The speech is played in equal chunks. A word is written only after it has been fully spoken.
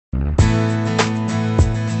So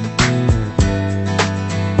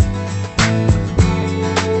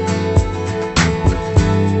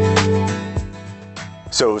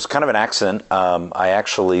it was kind of an accident. I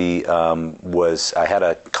actually I had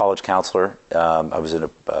a college counselor. I was in a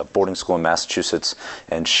boarding school in Massachusetts,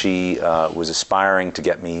 and she was aspiring to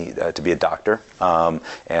get me to be a doctor.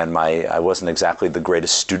 And I wasn't exactly the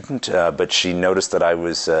greatest student, but she noticed that I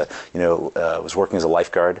was, was working as a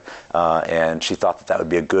lifeguard, and she thought that that would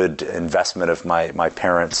be a good investment of my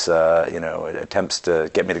parents' attempts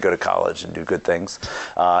to get me to go to college and do good things.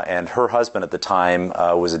 And her husband at the time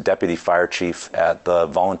was a deputy fire chief at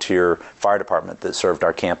the volunteer fire department that served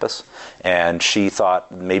our campus, and she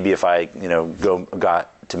thought maybe if I got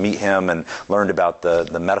to meet him and learned about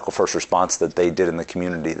the medical first response that they did in the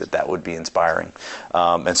community, that would be inspiring.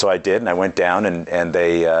 And so I did, and I went down, and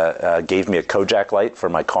they gave me a Kojak light for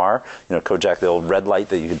my car. Kojak, the old red light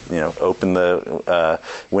that you could open the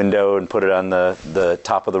window and put it on the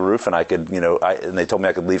top of the roof, and I could and they told me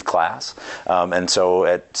I could leave class. And so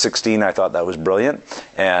at 16 I thought that was brilliant.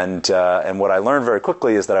 And what I learned very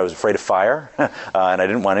quickly is that I was afraid of fire, and I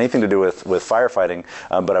didn't want anything to do with firefighting,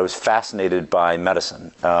 but I was fascinated by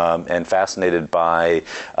medicine. And fascinated by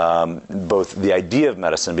both the idea of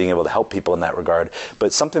medicine, being able to help people in that regard,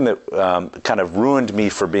 but something that kind of ruined me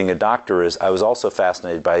for being a doctor is I was also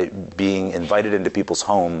fascinated by being invited into people's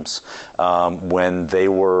homes when they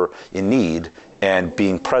were in need, and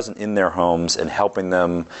being present in their homes and helping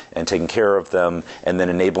them and taking care of them, and then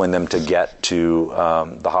enabling them to get to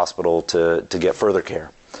the hospital to get further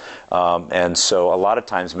care. And so a lot of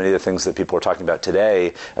times, many of the things that people are talking about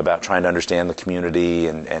today about trying to understand the community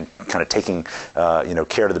and kind of taking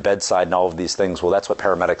care to the bedside and all of these things, well, that's what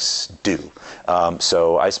paramedics do.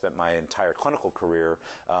 So I spent my entire clinical career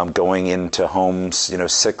going into homes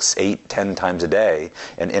 6, 8, 10 times a day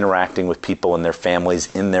and interacting with people and their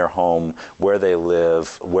families in their home, where they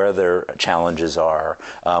live, where their challenges are,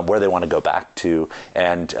 where they want to go back to,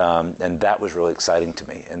 and that was really exciting to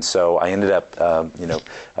me. And so I ended up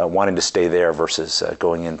wanting to stay there versus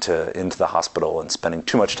going into the hospital and spending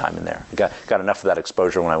too much time in there. I got enough of that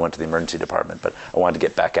exposure when I went to the emergency department, but I wanted to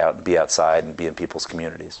get back out and be outside and be in people's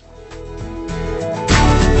communities.